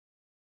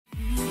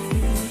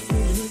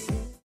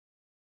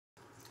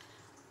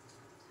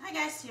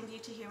Hi guys, TM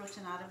Beauty here with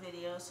another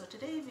video. So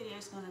today's video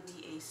is going to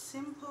be a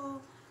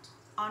simple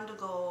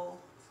on-the-go,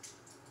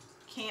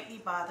 can't be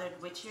bothered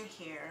with your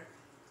hair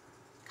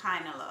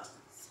kind of look.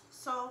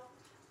 So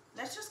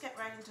let's just get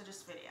right into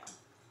this video.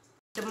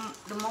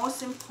 The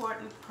most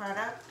important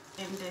product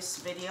in this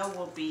video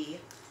will be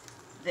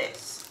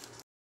this.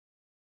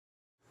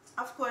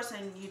 Of course,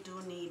 and you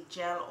do need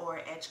gel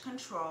or edge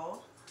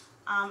control.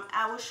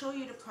 I will show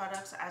you the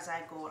products as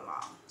I go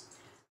along.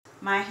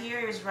 My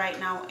hair is right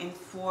now in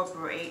four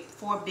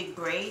big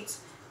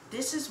braids.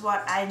 This is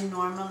what I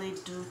normally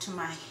do to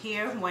my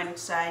hair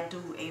once I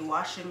do a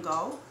wash and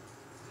go.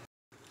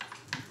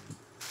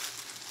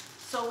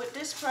 So with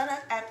this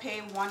product, I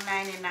pay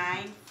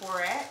 $1.99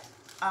 for it.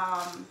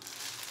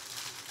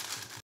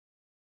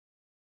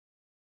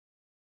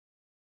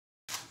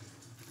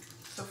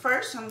 So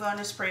first, I'm going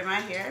to spray my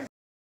hair.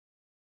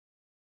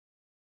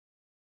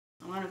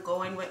 I'm going to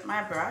go in with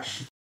my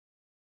brush.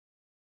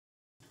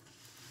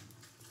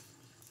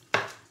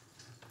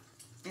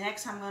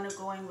 Next, I'm going to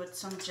go in with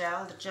some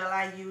gel. The gel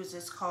I use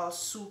is called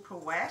Super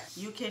Wet.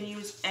 You can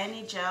use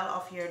any gel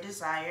of your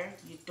desire.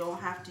 You don't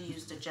have to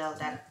use the gel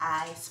that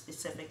I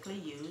specifically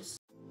use.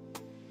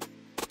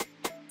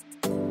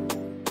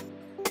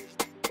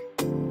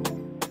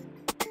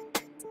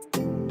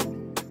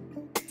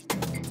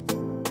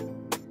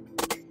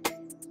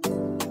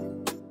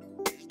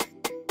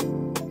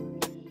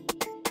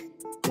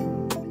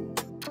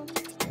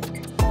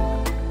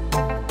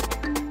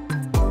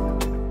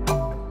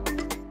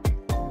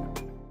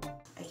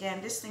 Again,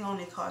 this thing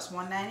only costs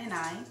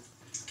 $1.99.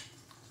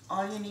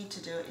 All you need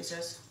to do is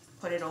just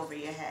put it over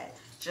your head.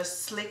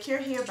 Just slick your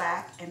hair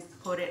back and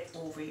put it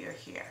over your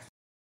hair.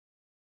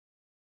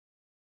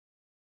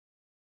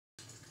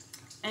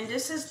 And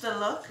this is the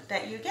look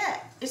that you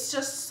get. It's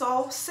just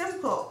so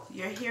simple.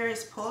 Your hair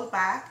is pulled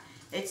back.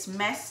 It's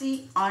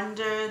messy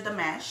under the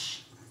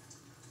mesh,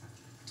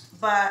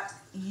 but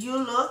you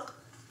look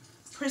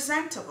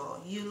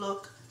presentable. You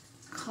look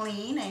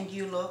clean and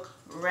you look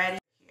ready.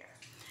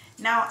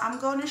 Now I'm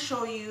going to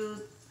show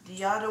you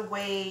the other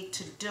way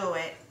to do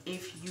it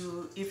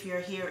if your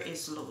hair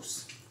is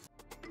loose.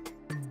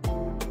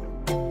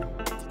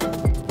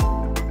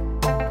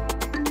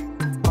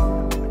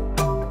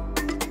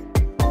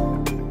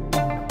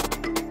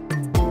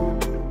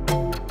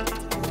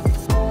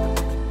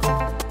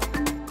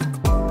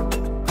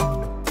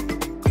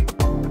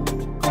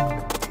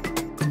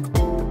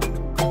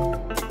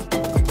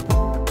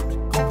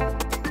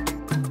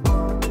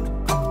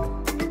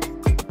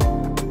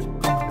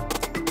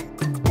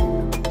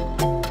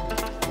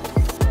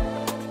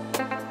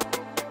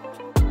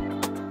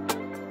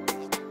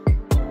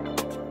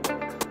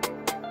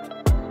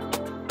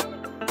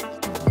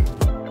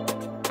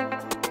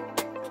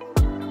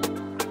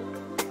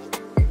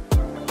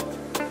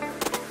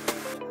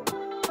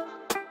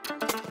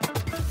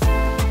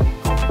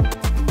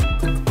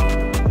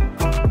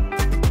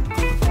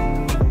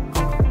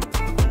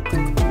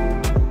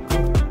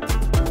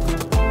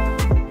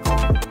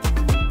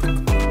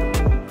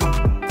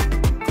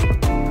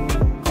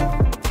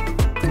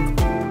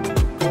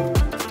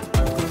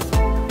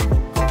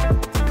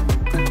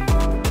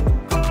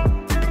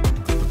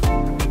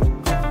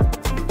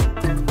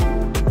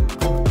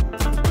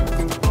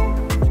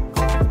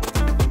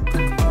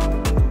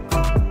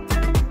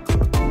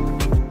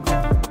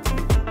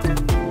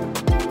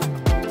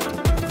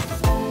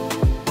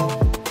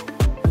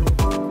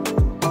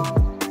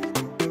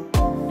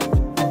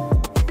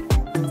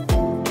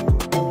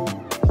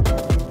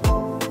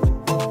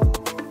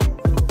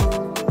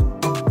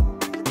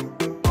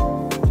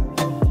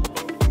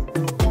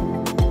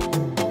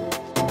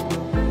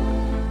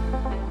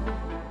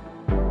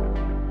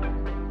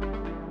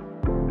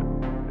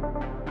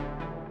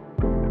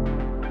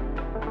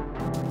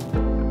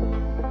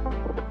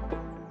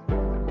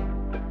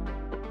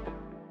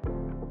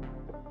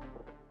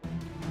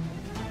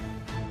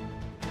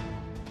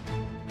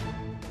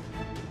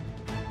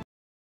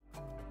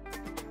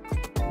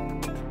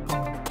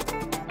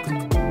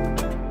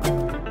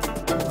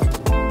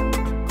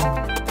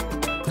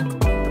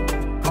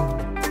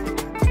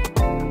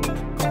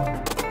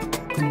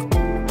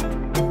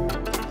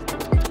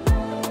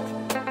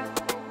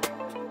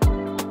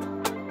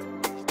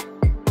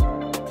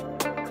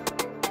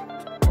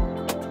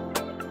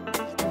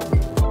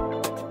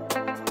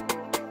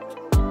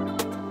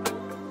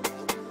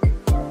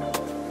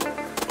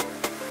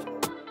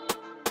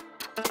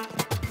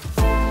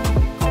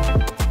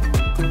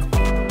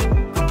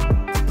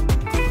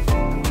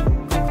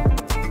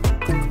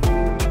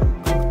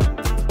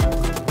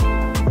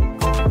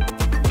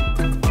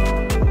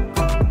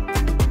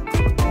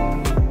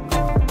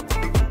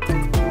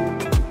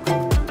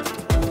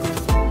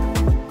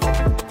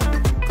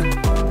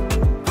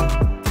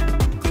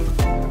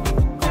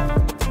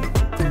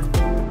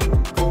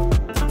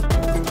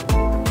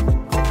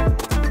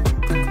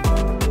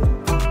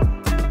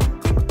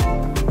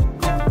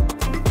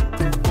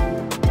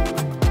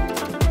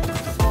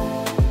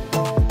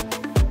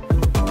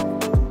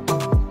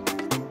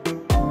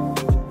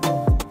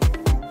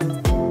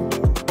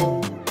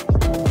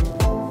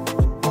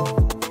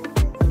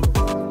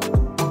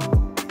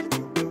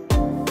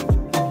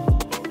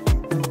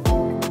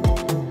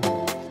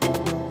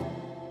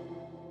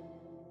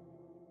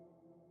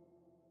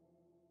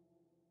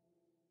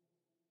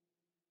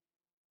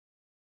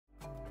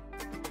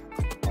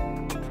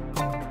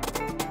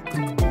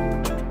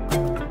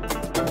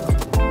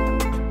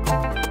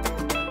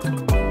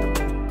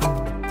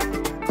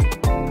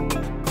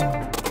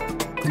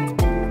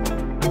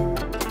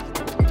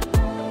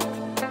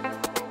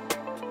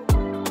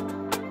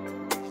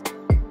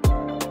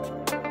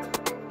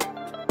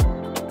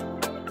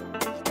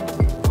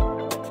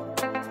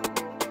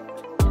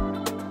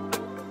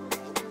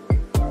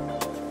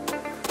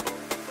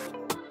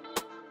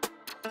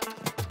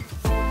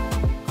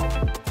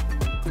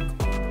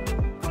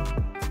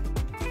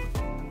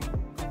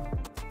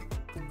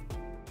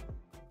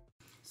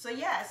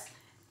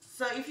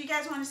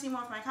 want to see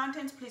more of my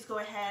content, please go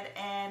ahead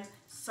and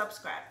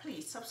subscribe.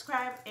 Please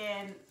subscribe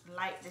and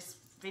like this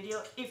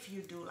video if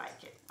you do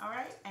like it. All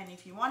right, and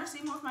if you want to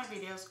see more of my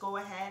videos, go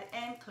ahead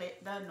and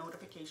click the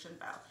notification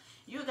bell.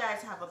 You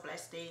guys have a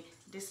blessed day.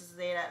 This is the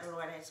day that the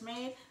Lord has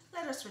made.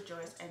 Let us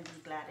rejoice and be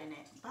glad in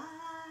it.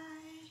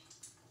 Bye.